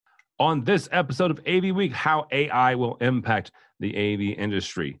On this episode of AV Week, how AI will impact the AV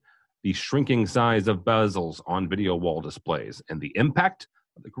industry, the shrinking size of bezels on video wall displays, and the impact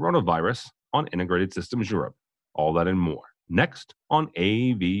of the coronavirus on Integrated Systems Europe. All that and more. Next on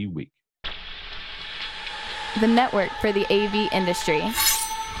AV Week. The network for the AV industry.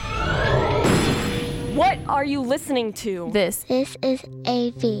 What are you listening to? This is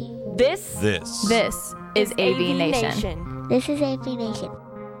AV. This is AV Nation. This is AV Nation.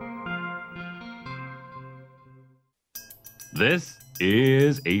 This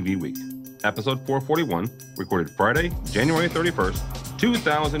is AV Week, episode 441, recorded Friday, January 31st,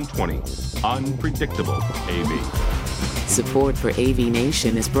 2020. Unpredictable AV. Support for AV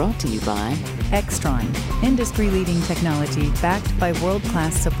Nation is brought to you by Extron, industry-leading technology backed by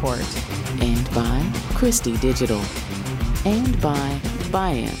world-class support. And by Christie Digital. And by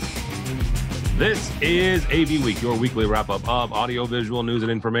Biant. This is AV Week, your weekly wrap-up of audiovisual news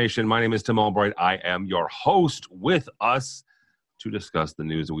and information. My name is Tim Albright. I am your host. With us to discuss the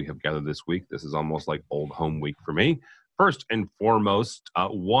news that we have gathered this week. This is almost like old home week for me. First and foremost,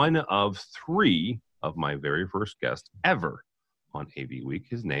 one of three of my very first guests ever on AV Week.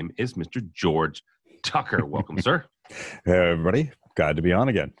 His name is Mr. George Tucker. Welcome, sir. Hey, everybody. Glad to be on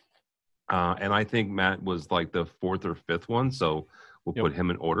again. And I think Matt was like the fourth or fifth one, so we'll put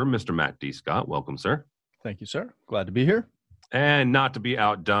him in order. Mr. Matt D. Scott, welcome, sir. Thank you, sir. Glad to be here. And not to be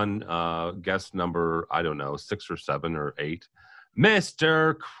outdone, guest number, 6 or 7 or 8,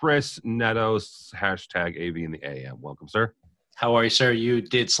 Mr. Chris Nettos, hashtag AV in the AM. Welcome, sir. How are you, sir? You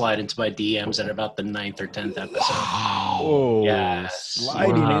did slide into my DMs at about the 9th or 10th episode. Oh, yes.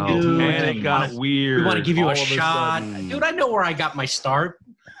 Sliding into And it got weird. We want to give you all a of shot. Dude, I know where I got my start.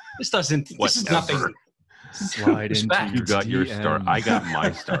 This is nothing. Slide into You got your start. I got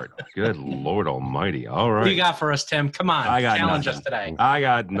my start. Good Lord Almighty. All right. What do you got for us, Tim? Come on. I got Challenge nothing. us today. I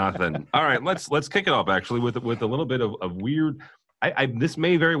got nothing. All right, let's kick it off actually with a little bit of weird. This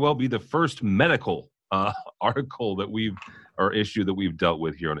may very well be the first medical article that issue that we've dealt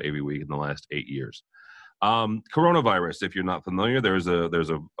with here on AV Week in the last 8 years. Coronavirus. If you're not familiar, there's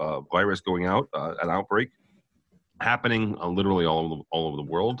a virus going out, an outbreak happening literally all over the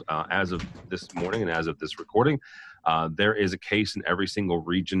world. As of this morning and as of this recording, there is a case in every single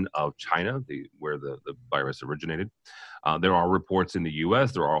region of China, where the virus originated. There are reports in the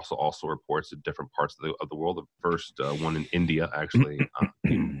U.S. There are also reports in different parts of the world. The first one in India actually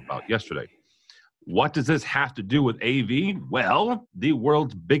came about yesterday. What does this have to do with AV? Well, the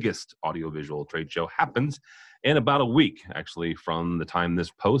world's biggest audiovisual trade show happens in about a week. Actually, from the time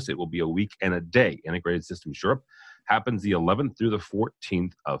this posts, it will be a week and a day. Integrated Systems Europe happens the 11th through the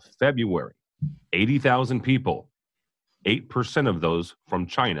 14th of February. 80,000 people, 8% of those from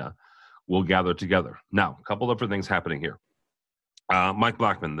China, will gather together. Now, a couple of different things happening here. Mike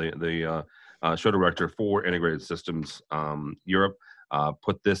Blackman, the show director for Integrated Systems Europe,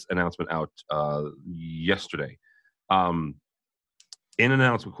 put this announcement out yesterday. In an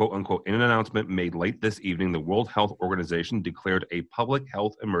announcement, quote unquote, in an announcement made late this evening, the World Health Organization declared a public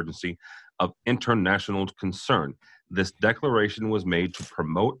health emergency of international concern. This declaration was made to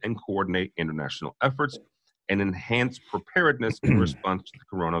promote and coordinate international efforts and enhance preparedness in response to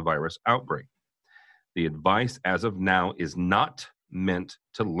the coronavirus outbreak. The advice as of now is not meant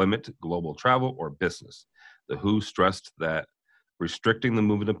to limit global travel or business. The WHO stressed that restricting the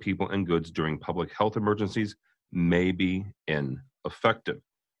movement of people and goods during public health emergencies may be ineffective.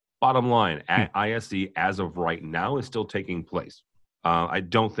 Bottom line, ISE as of right now is still taking place. I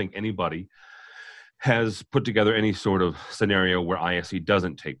don't think anybody has put together any sort of scenario where ISE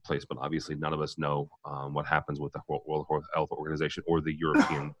doesn't take place, but obviously none of us know what happens with the World Health Organization or the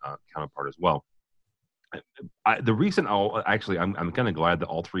European counterpart as well. The reason I'm kind of glad that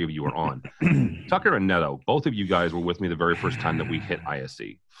all three of you are on. Tucker and Netto, both of you guys were with me the very first time that we hit ISE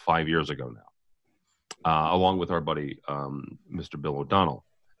 5 years ago now, along with our buddy, Mr. Bill O'Donnell.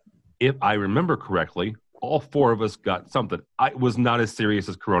 If I remember correctly, all four of us got something. It was not as serious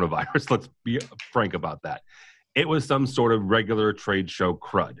as coronavirus. Let's be frank about that. It was some sort of regular trade show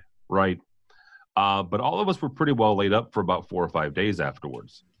crud, right? But all of us were pretty well laid up for about 4 or 5 days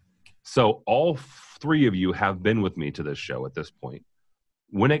afterwards. So all three of you have been with me to this show at this point.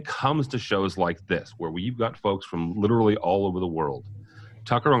 When it comes to shows like this, where we've got folks from literally all over the world,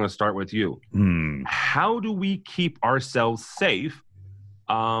 Tucker, I'm going to start with you. How do we keep ourselves safe?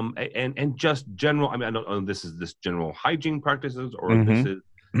 And just general, I mean, I don't know if this is this general hygiene practices or if this is,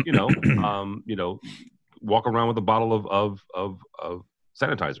 walk around with a bottle of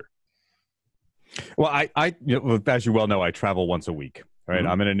sanitizer. Well, I as you well know, I travel once a week, right?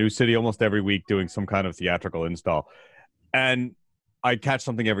 I'm in a new city almost every week doing some kind of theatrical install. And I catch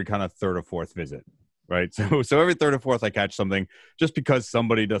something every kind of third or fourth visit, right? So every third or fourth, I catch something just because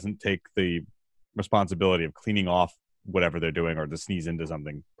somebody doesn't take the responsibility of cleaning off whatever they're doing or to sneeze into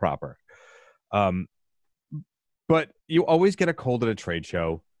something proper. But you always get a cold at a trade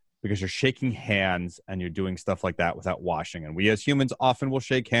show because you're shaking hands and you're doing stuff like that without washing. And we as humans often will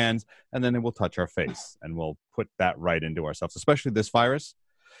shake hands and then it will touch our face and we'll put that right into ourselves, especially this virus.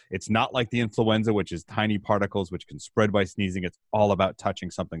 It's not like the influenza, which is tiny particles, which can spread by sneezing. It's all about touching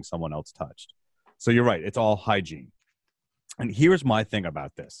something someone else touched. So you're right. It's all hygiene. And here's my thing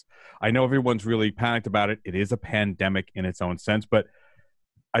about this. I know everyone's really panicked about it. It is a pandemic in its own sense, but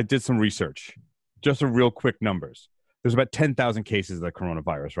I did some research. Just some real quick numbers. There's about 10,000 cases of the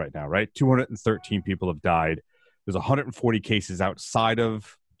coronavirus right now, right? 213 people have died. There's 140 cases outside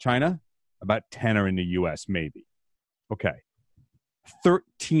of China. About 10 are in the US, maybe. Okay.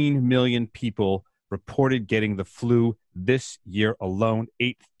 13 million people reported getting the flu this year alone.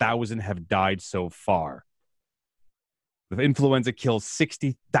 8,000 have died so far. The influenza kills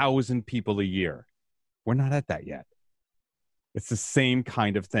 60,000 people a year. We're not at that yet. It's the same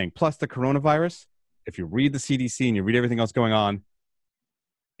kind of thing. Plus the coronavirus, if you read the CDC and you read everything else going on,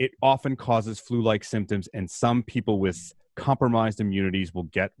 it often causes flu-like symptoms, and some people with compromised immunities will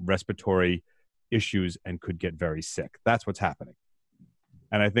get respiratory issues and could get very sick. That's what's happening.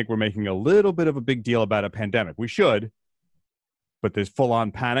 And I think we're making a little bit of a big deal about a pandemic. We should, but there's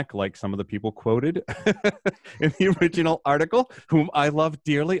full-on panic, like some of the people quoted in the original article, whom I love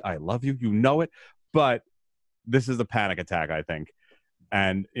dearly. I love you. You know it. But this is a panic attack, I think.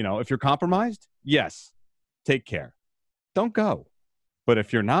 And, you know, if you're compromised, yes, take care. Don't go. But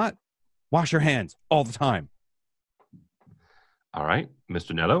if you're not, wash your hands all the time. All right,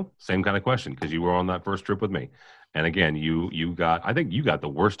 Mr. Netto, same kind of question, because you were on that first trip with me. And again, you got, I think you got the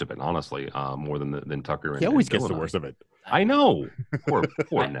worst of it, honestly, more than Tucker. He always gets the worst of it. I know. Poor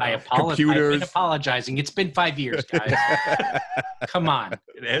I apologize. I've been apologizing. It's been 5 years, guys. Come on.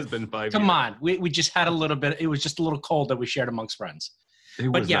 It has been 5 years. Come on. We just had a little bit. It was just a little cold that we shared amongst friends.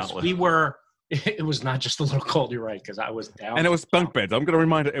 But yes, we were. It was not just a little cold. You're right, because I was down. And it was bunk beds. I'm going to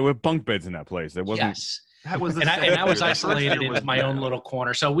remind you, it was bunk beds in that place. It wasn't. Yes. That was and I was isolated in my own little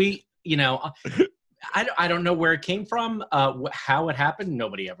corner. So we, you know, I don't know where it came from, how it happened.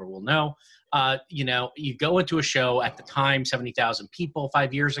 Nobody ever will know. You know, you go into a show at the time, 70,000 people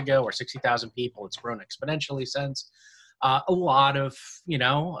 5 years ago, or 60,000 people. It's grown exponentially since. A lot of, you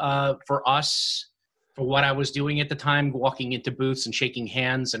know, for us, for what I was doing at the time, walking into booths and shaking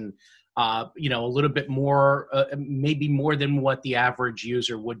hands and, you know, a little bit more, maybe more than what the average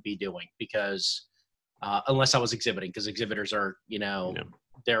user would be doing, because unless I was exhibiting, because exhibitors are, you know,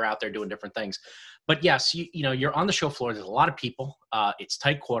 they're out there doing different things. But yes, you know, you're on the show floor. There's a lot of people. It's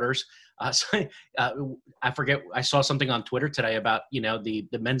tight quarters. So, I forget. I saw something on Twitter today about, you know, the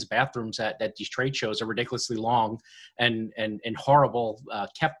men's bathrooms at these trade shows are ridiculously long and horrible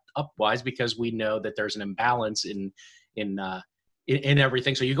kept up wise, because we know that there's an imbalance in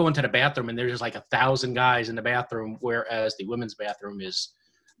everything. So you go into the bathroom and there's like 1,000 guys in the bathroom, whereas the women's bathroom is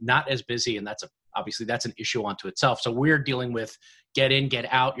not as busy, and obviously that's an issue unto itself. So we're dealing with get in, get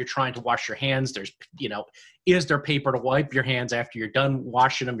out. You're trying to wash your hands. There's, you know, is there paper to wipe your hands after you're done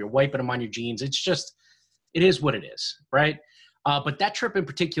washing them? You're wiping them on your jeans. It's just, it is what it is, right? But that trip in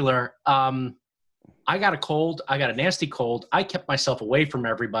particular, I got a cold. I got a nasty cold. I kept myself away from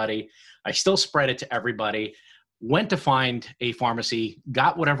everybody. I still spread it to everybody. Went to find a pharmacy,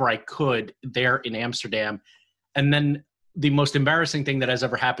 got whatever I could there in Amsterdam, and then the most embarrassing thing that has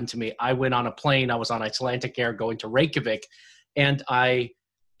ever happened to me, I went on a plane. I was on Icelandic Air going to Reykjavik, and I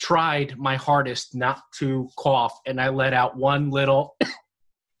tried my hardest not to cough, and I let out one little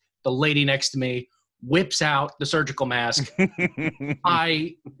 – the lady next to me whips out the surgical mask.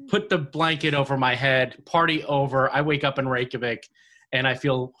 I put the blanket over my head, party over. I wake up in Reykjavik, and I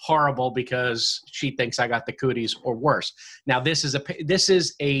feel horrible because she thinks I got the cooties or worse. Now, this is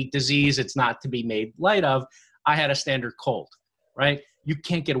a disease. It's not to be made light of. I had a standard cold, right? You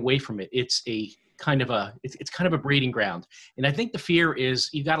can't get away from it. It's kind of a breeding ground. And I think the fear is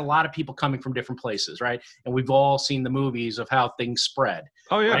you got a lot of people coming from different places, right? And we've all seen the movies of how things spread.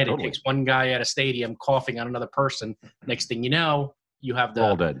 Oh yeah, right? Totally. It takes one guy at a stadium coughing on another person. Next thing you know, you have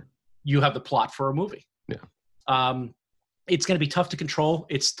all dead. You have the plot for a movie. Yeah. It's going to be tough to control.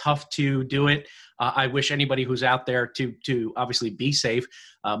 It's tough to do it. I wish anybody who's out there to obviously be safe.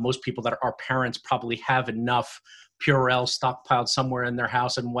 Most people that are parents probably have enough Purell stockpiled somewhere in their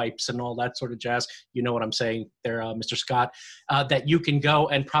house and wipes and all that sort of jazz. You know what I'm saying there, Mr. Scott, that you can go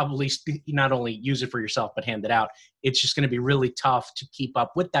and probably not only use it for yourself, but hand it out. It's just going to be really tough to keep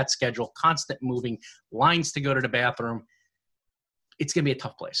up with that schedule, constant moving, lines to go to the bathroom. it's going to be a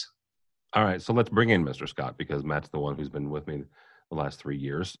tough place. All right, so let's bring in Mr. Scott because Matt's the one who's been with me the last 3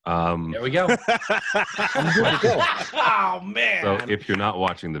 years. There we go. Oh man! So if you're not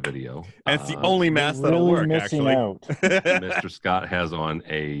watching the video, and it's the only mask that'll work. Actually, Mr. Scott has on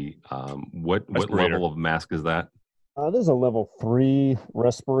a what level of mask is that? This is a level 3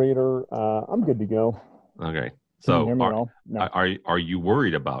 respirator. I'm good to go. Okay. Can you So hear me well? No. are you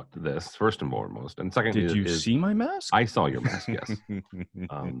worried about this first and foremost? And second, Did you see my mask? I saw your mask. Yes.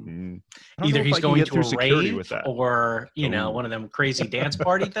 Either he's going to a security with rave that. or one of them crazy dance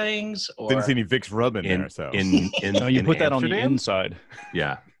party things. Or Didn't see any Vicks rub in there. So No, you put that on the inside.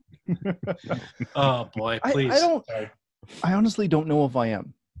 Yeah. Oh boy, please. I honestly don't know if I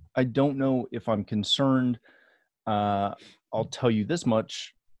am. I don't know if I'm concerned. I'll tell you this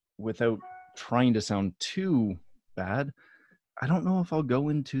much without trying to sound too bad. I don't know if I'll go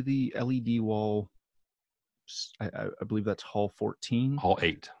into the LED wall. I believe that's Hall 14. Hall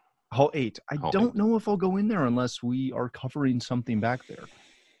 8. Hall 8. I don't know if I'll go in there unless we are covering something back there.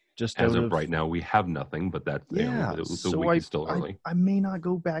 Just as of right now, we have nothing, but that's the week is still early. I may not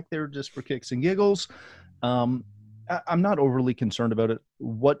go back there just for kicks and giggles. I'm not overly concerned about it.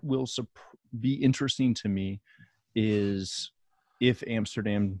 What will be interesting to me is if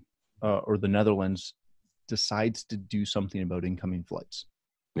Amsterdam or the Netherlands decides to do something about incoming flights.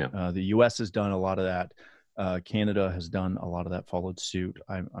 Yeah. The U.S. has done a lot of that. Canada has done a lot of that, followed suit.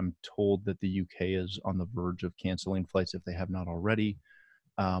 I'm told that the U.K. is on the verge of canceling flights if they have not already.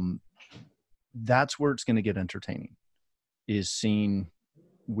 That's where it's going to get entertaining, is seeing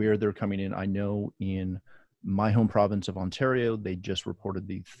where they're coming in. I know in my home province of Ontario, they just reported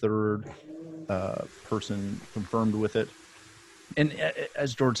the 3rd person confirmed with it. And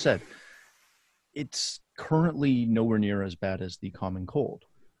as George said, it's currently nowhere near as bad as the common cold.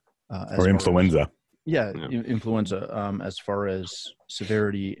 Or influenza. Influenza, as far as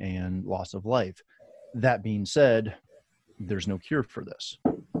severity and loss of life. That being said, there's no cure for this.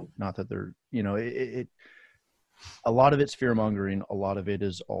 Not that there, a lot of it's fear mongering. A lot of it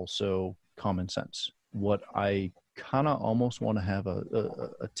is also common sense. What I kind of almost want to have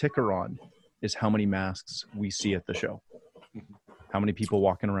a ticker on is how many masks we see at the show. How many people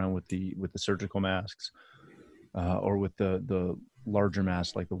walking around with the surgical masks, or with the larger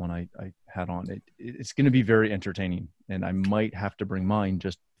mask like the one I had on. It's going to be very entertaining, and I might have to bring mine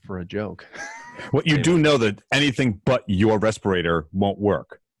just for a joke. Well, you do know that anything but your respirator won't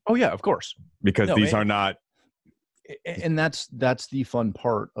work. Oh yeah, of course. Because these are not. And that's the fun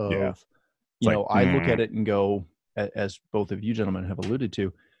part of, I look at it and go, as both of you gentlemen have alluded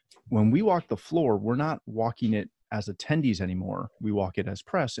to, when we walk the floor, we're not walking it as attendees anymore. We walk it as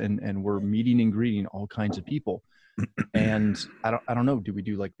press, and we're meeting and greeting all kinds of people. And I don't know, do we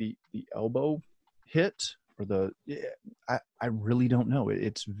do like the elbow hit or I really don't know.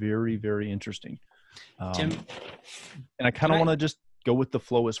 It's very, very interesting. Tim, and I kind of want to just go with the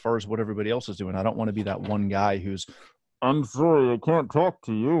flow as far as what everybody else is doing. I don't want to be that one guy who's, I'm sorry, I can't talk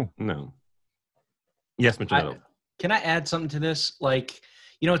to you. No. Yes, Mr. Can I add something to this? Like,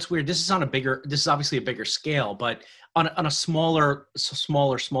 it's weird. This is obviously a bigger scale, but on a smaller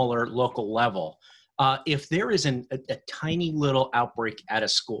local level, if there is a tiny little outbreak at a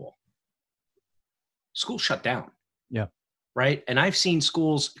school shut down. Yeah. Right. And I've seen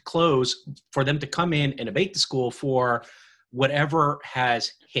schools close for them to come in and abate the school for whatever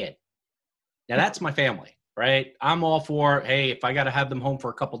has hit. Now that's my family, right? I'm all for, hey, if I got to have them home for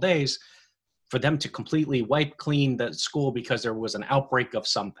a couple of days, for them to completely wipe clean the school because there was an outbreak of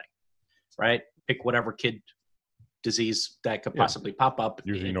something, right? Pick whatever kid disease that could possibly pop up.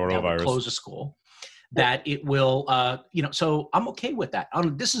 Usually norovirus. Close a school. That it will, so I'm okay with that.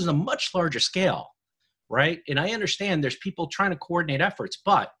 This is a much larger scale, right? And I understand there's people trying to coordinate efforts,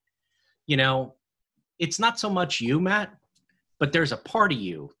 but, it's not so much you, Matt, but there's a part of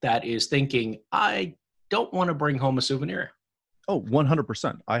you that is thinking, I don't want to bring home a souvenir. Oh,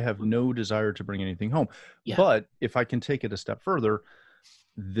 100%. I have no desire to bring anything home. Yeah. But if I can take it a step further,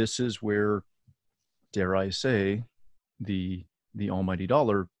 this is where, dare I say, the almighty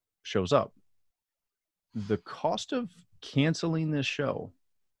dollar shows up. The cost of canceling this show,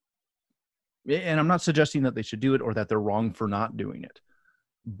 and I'm not suggesting that they should do it or that they're wrong for not doing it,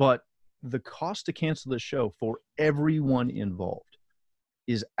 but the cost to cancel this show for everyone involved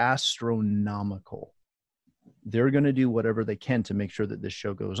is astronomical. They're going to do whatever they can to make sure that this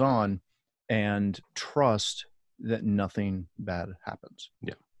show goes on and trust that nothing bad happens.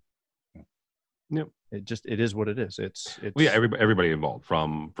 Yeah. Yep. It is what it is. It's well, yeah, everybody involved,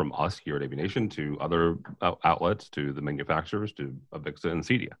 from us here at AV-Nation to other outlets, to the manufacturers, to Avixa and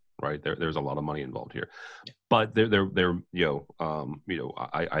Cedia, right? There's a lot of money involved here, but I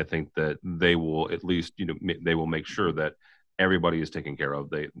think that they will at least, they will make sure that everybody is taken care of.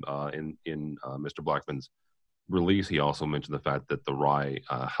 They in Mr. Blackman's release, he also mentioned the fact that the RAI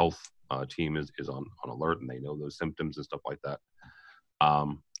health team is on alert, and they know those symptoms and stuff like that.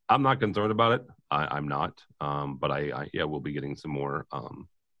 I'm not concerned about it. I'm not. But I we'll be getting some more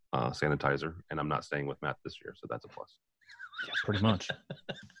sanitizer, and I'm not staying with Matt this year, so that's a plus. Yeah, pretty much.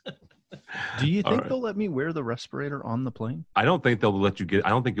 Do you think they'll let me wear the respirator on the plane? I don't think they'll let you get. I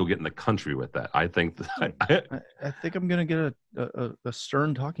don't think you'll get in the country with that. I think I think I'm gonna get a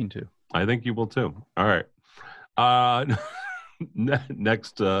stern talking to. I think you will too. All right.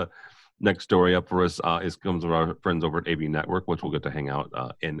 Next story up for us comes from our friends over at AV Network, which we'll get to hang out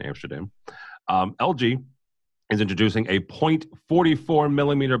in Amsterdam. LG is introducing a 0.44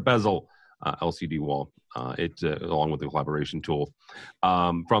 millimeter bezel LCD wall. It along with the collaboration tool.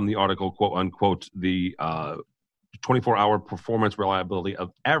 From the article, quote unquote, the 24-hour performance reliability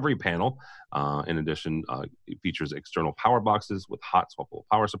of every panel. In addition, it features external power boxes with hot swappable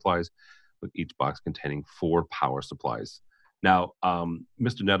power supplies, with each box containing 4 power supplies. Now,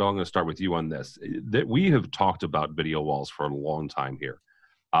 Mr. Neto, I'm going to start with you on this. We have talked about video walls for a long time here.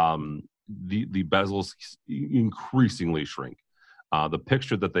 The bezels increasingly shrink. The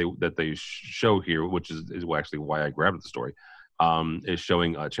picture that they show here, which is actually why I grabbed the story, is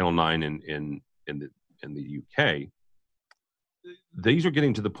showing Channel 9 in the UK. These are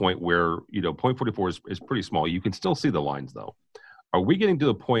getting to the point where 0.44 is pretty small. You can still see the lines, though. Are we getting to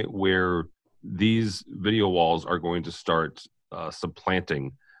the point where these video walls are going to start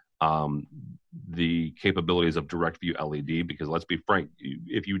supplanting the capabilities of DirectView LED? Because let's be frank,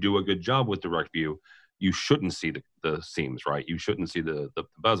 if you do a good job with DirectView, you shouldn't see the seams, right? You shouldn't see the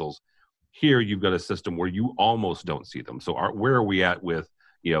bezels. Here, you've got a system where you almost don't see them. So where are we at with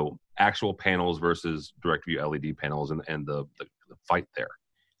actual panels versus DirectView LED panels and the fight there?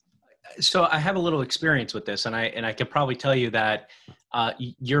 So I have a little experience with this, and I can probably tell you that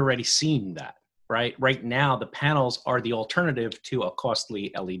you're already seeing that, right? Right now, the panels are the alternative to a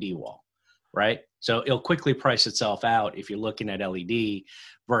costly LED wall, right? So it'll quickly price itself out if you're looking at LED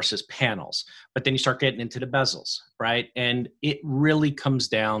versus panels. But then you start getting into the bezels, right? And it really comes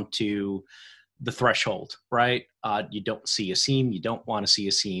down to the threshold, right? You don't see a seam. You don't want to see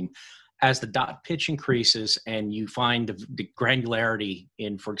a seam. As the dot pitch increases and you find the granularity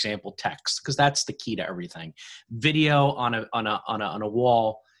in, for example, text, because that's the key to everything. Video on a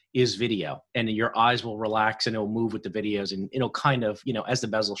wall is video, and your eyes will relax and it'll move with the videos, and it'll kind of, as the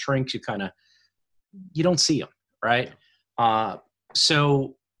bezel shrinks, you don't see them, right?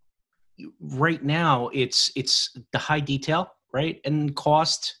 So right now it's the high detail, right? And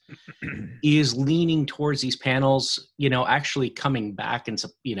cost is leaning towards these panels, actually coming back and,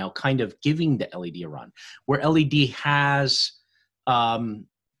 kind of giving the LED a run. Where LED has, has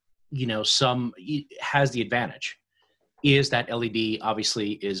the advantage is that LED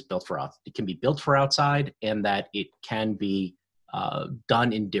obviously is built for it can be built for outside, and that it can be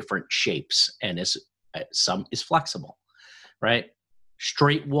done in different shapes, and some is flexible, right?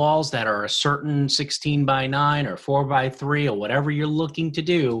 Straight walls that are a certain 16:9 or 4:3 or whatever you're looking to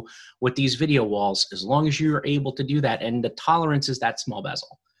do with these video walls, as long as you're able to do that, and the tolerance is that small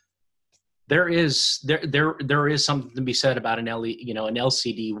bezel, there is something to be said about an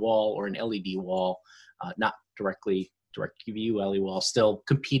LCD wall or an LED wall, not DirectView LED wall, still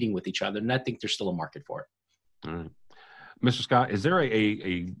competing with each other, and I think there's still a market for it. All right. Mr. Scott, is there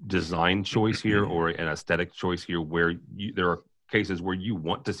a design choice here or an aesthetic choice here where there are cases where you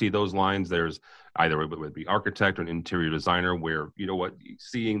want to see those lines? There's either it would be architect or an interior designer where,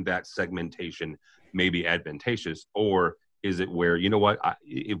 seeing that segmentation may be advantageous, or is it where,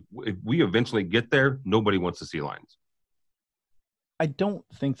 if we eventually get there, nobody wants to see lines? I don't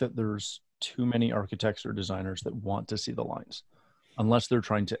think that there's too many architects or designers that want to see the lines, unless they're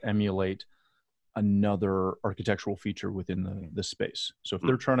trying to emulate another architectural feature within the space. So if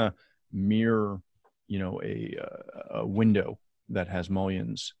they're trying to mirror, a window that has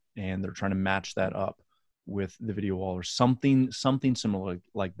mullions, and they're trying to match that up with the video wall or something similar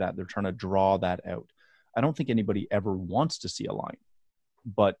like that, they're trying to draw that out. I don't think anybody ever wants to see a line.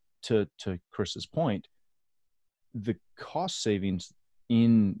 But to Chris's point, the cost savings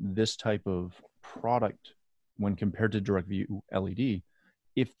in this type of product when compared to DirectView LED,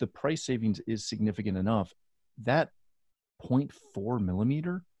 if the price savings is significant enough, that 0.4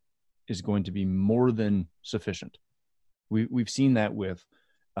 millimeter is going to be more than sufficient. We've seen that with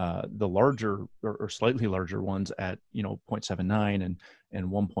The larger or slightly larger ones at 0.79 and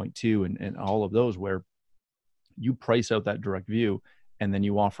 1.2 and all of those, where you price out that direct view and then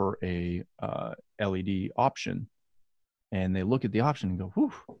you offer a LED option, and they look at the option and go,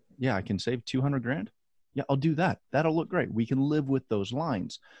 whew, yeah, I can save 200 grand. Yeah, I'll do that. That'll look great. We can live with those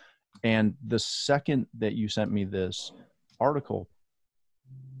lines. And the second that you sent me this article,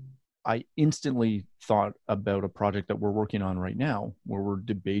 I instantly thought about a project that we're working on right now, where we're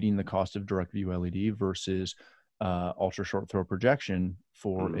debating the cost of direct view LED versus ultra short throw projection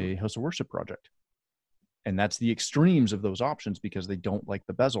for a house of worship project. And that's the extremes of those options, because they don't like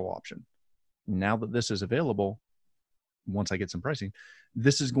the bezel option. Now that this is available, once I get some pricing,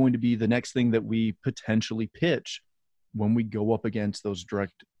 this is going to be the next thing that we potentially pitch when we go up against those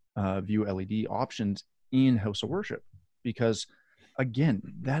direct view LED options in house of worship. Because again,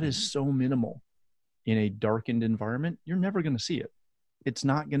 that is so minimal in a darkened environment. You're never going to see it. It's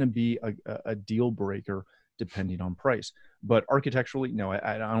not going to be a deal breaker depending on price. But architecturally, no,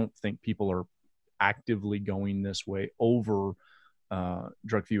 I don't think people are actively going this way over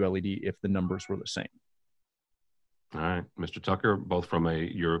direct view LED if the numbers were the same. All right, Mr. Tucker, both from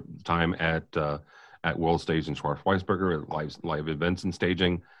your time at World Stage and Schwarz-Weisberger, at live events and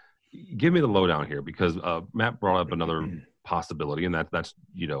staging, give me the lowdown here, because Matt brought up another possibility, and that's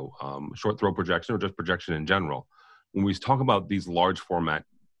short throw projection or just projection in general. When we talk about these large format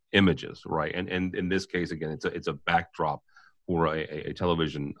images, right, and in this case, again, it's a backdrop for a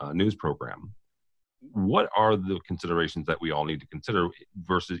television news program. What are the considerations that we all need to consider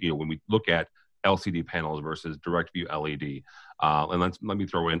versus, when we look at LCD panels versus direct view LED, and let me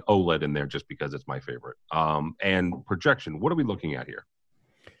throw in OLED in there just because it's my favorite, and projection? What are we looking at here?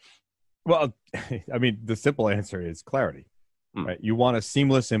 Well, I mean, the simple answer is clarity. Right? You want a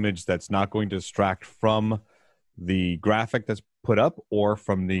seamless image that's not going to distract from the graphic that's put up or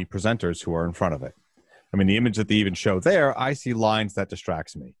from the presenters who are in front of it. I mean, the image that they even show there, I see lines that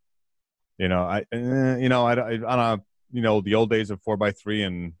distracts me. I on the old days of 4:3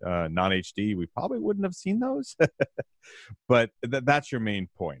 and non-HD, we probably wouldn't have seen those. But that's your main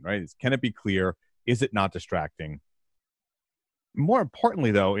point, right? Can it be clear? Is it not distracting? More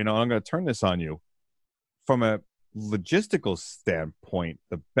importantly, though, I'm going to turn this on you. From a logistical standpoint,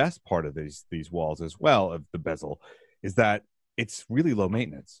 the best part of these walls as well, of the bezel, is that it's really low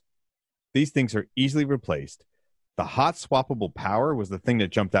maintenance. These things are easily replaced. The hot swappable power was the thing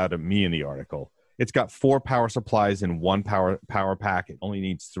that jumped out at me in the article. It's got 4 power supplies in one power pack. It only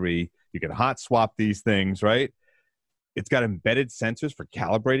needs 3. You can hot swap these things, right? It's got embedded sensors for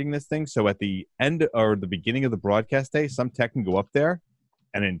calibrating this thing. So at the end or the beginning of the broadcast day, some tech can go up there,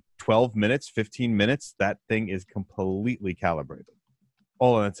 and in 12 minutes, 15 minutes, that thing is completely calibrated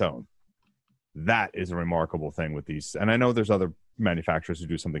all on its own. That is a remarkable thing with these. And I know there's other manufacturers who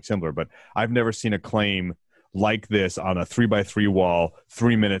do something similar, but I've never seen a claim like this on a 3x3 wall,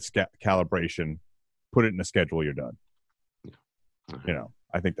 3 minutes calibration, put it in a schedule, you're done.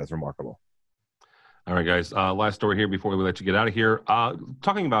 I think that's remarkable. All right, guys. Last story here before we let you get out of here.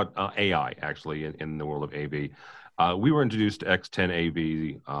 Talking about AI, actually, in the world of AV. We were introduced to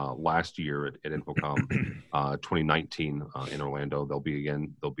X10 AV last year at InfoComm 2019 in Orlando. They'll be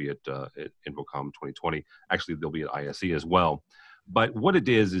at InfoComm 2020. Actually, they'll be at ISE as well. But what it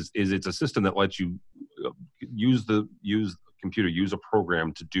is it's a system that lets you use a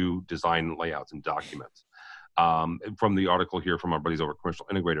program to do design layouts and documents. From the article here from our buddies over at Commercial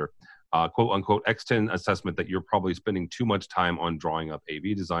Integrator, quote unquote, X10 assessment that you're probably spending too much time on drawing up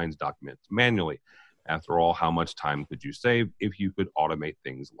AV designs documents manually. After all, how much time could you save if you could automate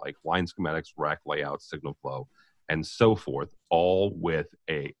things like line schematics, rack layouts, signal flow, and so forth, all with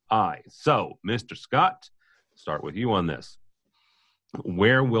AI? So, Mr. Scott, start with you on this.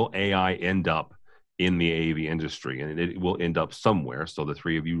 Where will AI end up in the AV industry? And it will end up somewhere. So the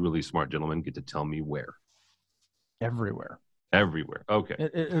three of you really smart gentlemen get to tell me where. Everywhere. Everywhere. Okay.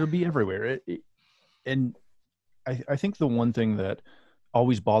 It'll be everywhere. And I think the one thing that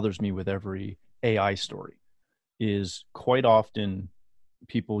always bothers me with every AI story is quite often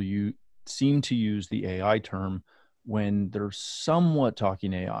people seem to use the AI term when they're somewhat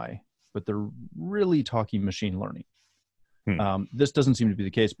talking AI, but they're really talking machine learning. This doesn't seem to be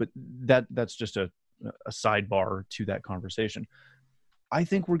the case, but that's just a sidebar to that conversation. I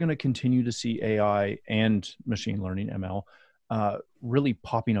think we're going to continue to see AI and machine learning, ML, really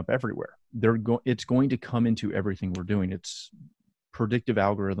popping up everywhere. It's going to come into everything we're doing. Predictive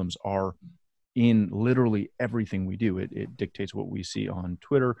algorithms are in literally everything we do. It dictates what we see on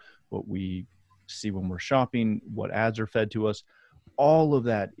Twitter, what we see when we're shopping, what ads are fed to us. All of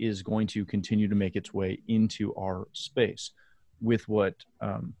that is going to continue to make its way into our space. with what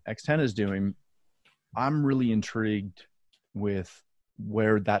X10 is doing, I'm really intrigued with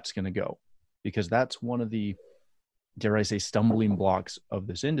where that's going to go, because that's one of the, dare I say, stumbling blocks of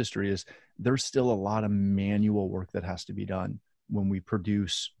this industry. Is there's still a lot of manual work that has to be done when we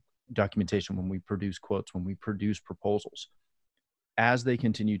produce documentation, when we produce quotes, when we produce proposals. As they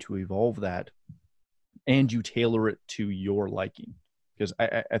continue to evolve that, and you tailor it to your liking, because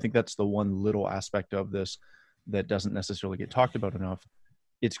I think that's the one little aspect of this that doesn't necessarily get talked about enough.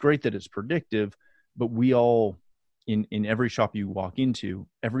 It's great that it's predictive, but we all, in every shop you walk into,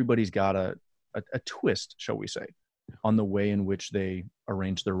 everybody's got a twist, shall we say, on the way in which they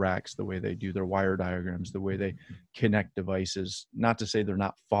arrange their racks, the way they do their wire diagrams, the way they connect devices. Not to say they're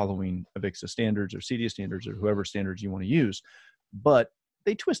not following Avixa standards or CEDIA standards or whoever standards you want to use, but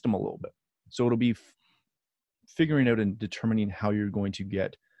they twist them a little bit. So it'll be figuring out and determining how you're going to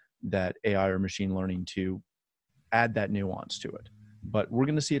get that AI or machine learning to add that nuance to it. But we're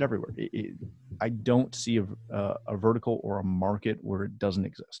going to see it everywhere. I don't see a vertical or a market where it doesn't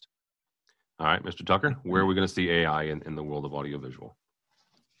exist. All right, Mr. Tucker, where are we going to see AI in the world of audiovisual?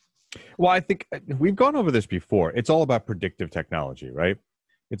 Well, I think we've gone over this before. It's all about predictive technology, right?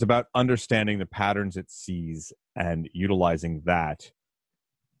 It's about understanding the patterns it sees and utilizing that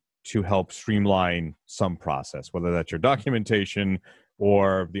to help streamline some process, whether that's your documentation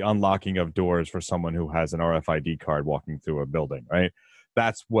or the unlocking of doors for someone who has an RFID card walking through a building, right?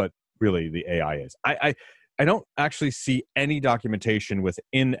 That's what really the AI is. I don't actually see any documentation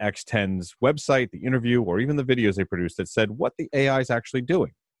within X10's website, the interview, or even the videos they produced that said what the AI is actually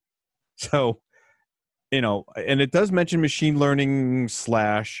doing. So, and it does mention machine learning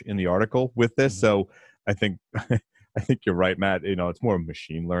 / in the article with this. So I think you're right, Matt. It's more a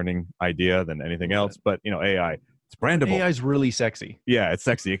machine learning idea than anything else. But AI, it's brandable. AI is really sexy. Yeah, it's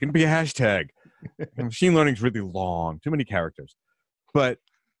sexy. It can be a hashtag. Machine learning is really long, too many characters. But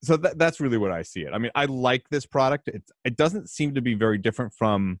so that's really what I see it. I mean, I like this product. It doesn't seem to be very different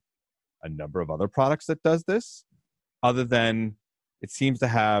from a number of other products that does this, other than it seems to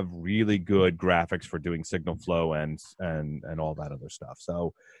have really good graphics for doing signal flow and all that other stuff.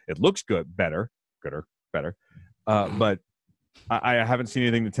 So it looks better. But I haven't seen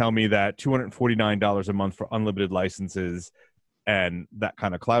anything to tell me that $249 a month for unlimited licenses and that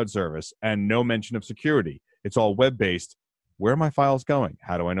kind of cloud service, and no mention of security. It's all web-based. Where are my files going?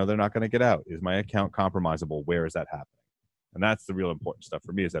 How do I know they're not going to get out? Is my account compromisable? Where is that happening? And that's the real important stuff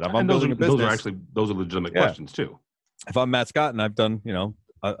for me, is that if I'm building a business, those are legitimate questions too. If I'm Matt Scott and I've done,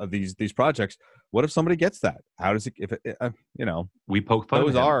 these projects, what if somebody gets that? How does it, we poke fun those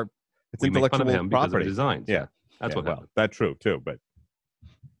of him. are, it's we intellectual make fun of him property. Because of designs. Yeah. That's what happened. That's true too, but.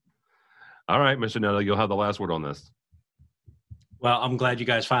 All right, Mr. Netto, you'll have the last word on this. Well, I'm glad you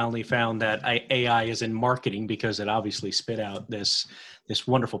guys finally found that AI is in marketing, because it obviously spit out this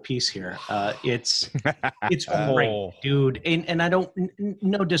wonderful piece here. It's great, dude. And I don't,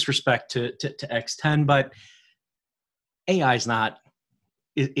 no disrespect to X10, but AI is not.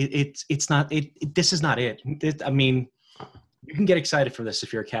 It's not. This is not it. I mean, you can get excited for this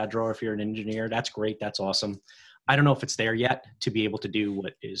if you're a CAD drawer, if you're an engineer. That's great. That's awesome. I don't know if it's there yet to be able to do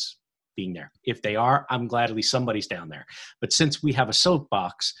what is being there. If they are, I'm glad at least somebody's down there. But since we have a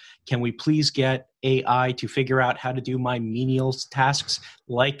soapbox, can we please get AI to figure out how to do my menial tasks,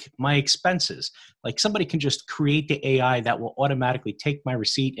 like my expenses? Like, somebody can just create the AI that will automatically take my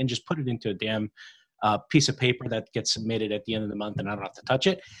receipt and just put it into a damn piece of paper that gets submitted at the end of the month, and I don't have to touch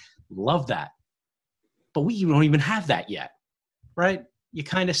it. Love that. But we don't even have that yet, right? You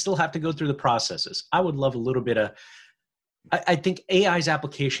kind of still have to go through the processes. I would love a little bit of, I think AI's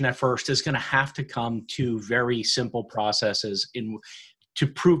application at first is going to have to come to very simple processes to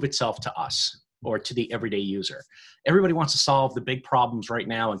prove itself to us or to the everyday user. Everybody wants to solve the big problems right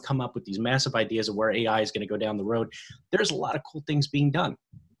now and come up with these massive ideas of where AI is going to go down the road. There's a lot of cool things being done,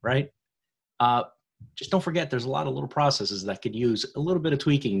 right? Just don't forget, there's a lot of little processes that could use a little bit of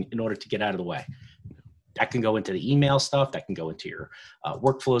tweaking in order to get out of the way. That can go into the email stuff. That can go into your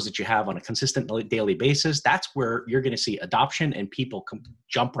workflows that you have on a consistent daily basis. That's where you're going to see adoption and people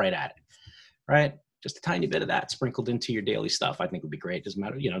jump right at it, right? Just a tiny bit of that sprinkled into your daily stuff, I think would be great. Doesn't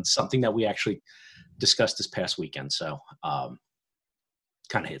matter, it's something that we actually discussed this past weekend. So kind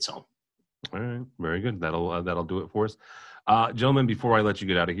of hits home. All right, very good. That'll do it for us. Gentlemen, before I let you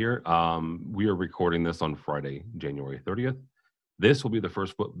get out of here, we are recording this on Friday, January 30th. This will be the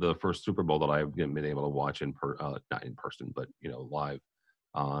first Super Bowl that I've been able to watch not in person, but live,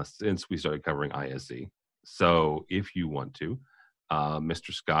 since we started covering ISC. So if you want to,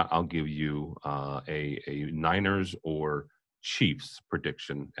 Mr. Scott, I'll give you a Niners or Chiefs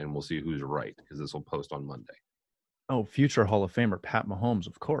prediction, and we'll see who's right, because this will post on Monday. Oh, future Hall of Famer Pat Mahomes,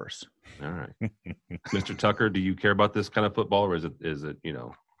 of course. All right. Mr. Tucker, do you care about this kind of football, or is it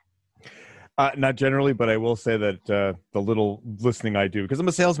Not generally, but I will say that the little listening I do, because I'm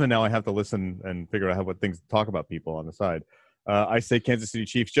a salesman now, I have to listen and figure out what things to talk about people on the side. I say Kansas City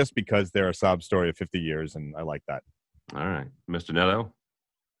Chiefs just because they're a sob story of 50 years, and I like that. All right. Mr. Neto?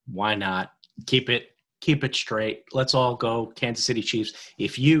 Why not? Keep it straight. Let's all go Kansas City Chiefs.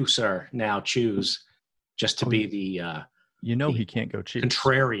 If you, sir, now choose just to be the he can't go Chiefs.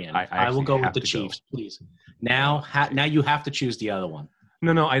 Contrarian. I will go with the Chiefs, please. Now you have to choose the other one.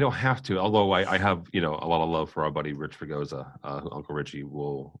 No, I don't have to. Although I have, a lot of love for our buddy Rich Fregosa, who Uncle Richie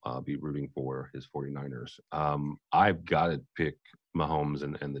will be rooting for his 49ers. I've got to pick Mahomes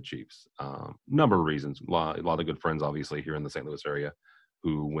and the Chiefs. Number of reasons. A lot of good friends, obviously, here in the St. Louis area,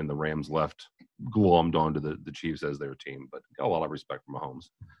 who, when the Rams left, glommed onto the Chiefs as their team. But got a lot of respect for Mahomes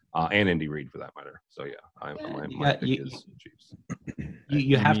and Andy Reid, for that matter. So my pick is Chiefs.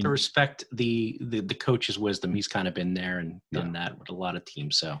 You have to respect the coach's wisdom. He's kind of been there and done that with a lot of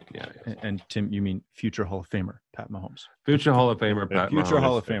teams. So And Tim, you mean future Hall of Famer Pat Mahomes? Future Hall of Famer Pat Mahomes. Future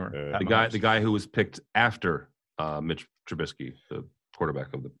Hall of Famer. The guy who was picked after Mitch Trubisky, the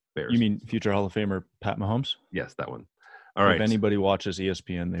quarterback of the Bears. You mean future Hall of Famer Pat Mahomes? Yes, that one. All right. If anybody watches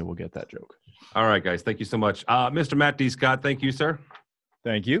ESPN, they will get that joke. All right, guys. Thank you so much. Mr. Matt D. Scott, thank you, sir.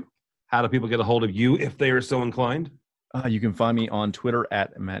 Thank you. How do people get a hold of you if they are so inclined? You can find me on Twitter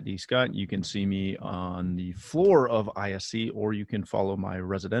at Matt D. Scott. You can see me on the floor of ISC, or you can follow my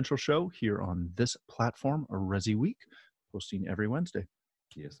residential show here on this platform, Resi Week, posting every Wednesday.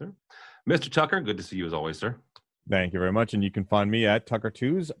 Yes, sir. Mr. Tucker, good to see you as always, sir. Thank you very much. And you can find me at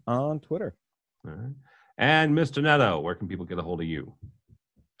Tucker2s on Twitter. All right. And Mr. Neto, where can people get a hold of you?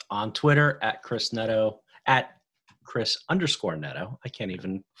 On Twitter at Chris Neto, at Chris_Neto. I can't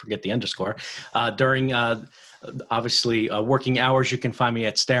even forget the underscore. During obviously working hours, you can find me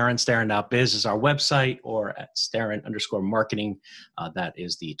at Starin.biz is our website, or at Starin_marketing. That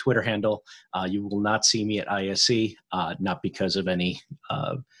is the Twitter handle. You will not see me at ISC, not because of any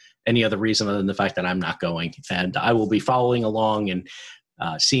other reason other than the fact that I'm not going. And I will be following along and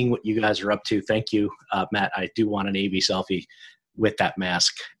seeing what you guys are up to. Thank you, Matt. I do want an AV selfie with that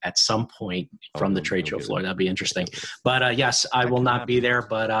mask at some point from the trade show floor. That'd be interesting. But yes, I will not be there,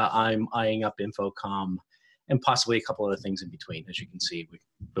 but I'm eyeing up Infocom and possibly a couple other things in between. As you can see, we've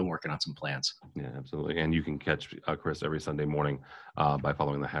been working on some plans. Yeah, absolutely. And you can catch Chris every Sunday morning by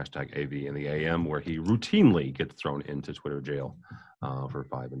following the hashtag AV in the AM, where he routinely gets thrown into Twitter jail for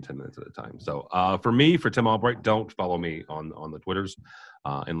 5 and 10 minutes at a time. So for Tim Albright, don't follow me on the Twitters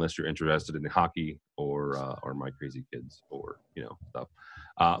unless you're interested in hockey or my crazy kids or stuff.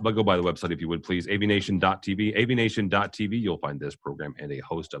 But go by the website if you would, please. avnation.tv. avnation.tv. You'll find this program and a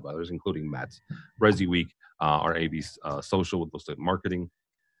host of others, including Matt's Resi Week, our AV social with Looks Like Marketing,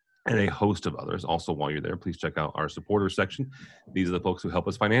 and a host of others. Also, while you're there, please check out our supporters section. These are the folks who help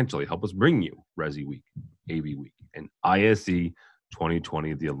us financially, help us bring you Resi Week, AV Week, and ISE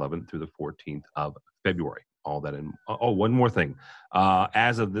 2020, the 11th through the 14th of February. All that in. Oh, one more thing.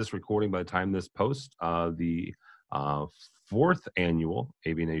 As of this recording, by the time this posts, the 4th annual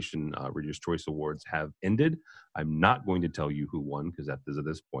AV Nation Reader's Choice Awards have ended. I'm not going to tell you who won, because at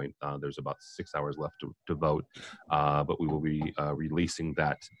this point, there's about 6 hours left to vote. But we will be releasing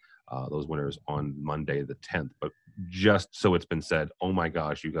those winners on Monday the 10th. But just so it's been said, oh my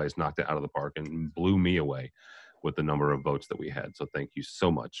gosh, you guys knocked it out of the park and blew me away with the number of votes that we had. So thank you so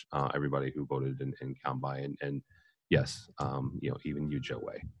much, everybody who voted and come by. And yes, even you, Joe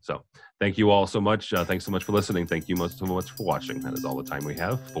Way. So thank you all so much. Thanks so much for listening. Thank you so much for watching. That is all the time we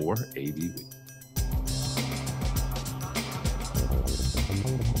have for AV Week.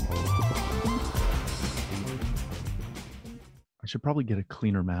 I should probably get a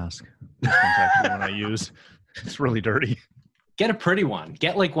cleaner mask. This one's actually one I use. It's really dirty. Get a pretty one.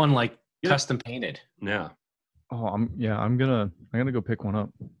 Get one custom painted. Yeah. Oh, I'm gonna go pick one up.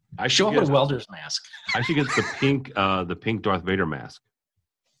 I show up a welder's mask. I should get the pink Darth Vader mask,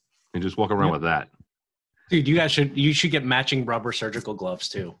 and just walk around with that. Dude, you should get matching rubber surgical gloves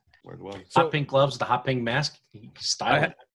too. Hot pink gloves, the hot pink mask. Style it.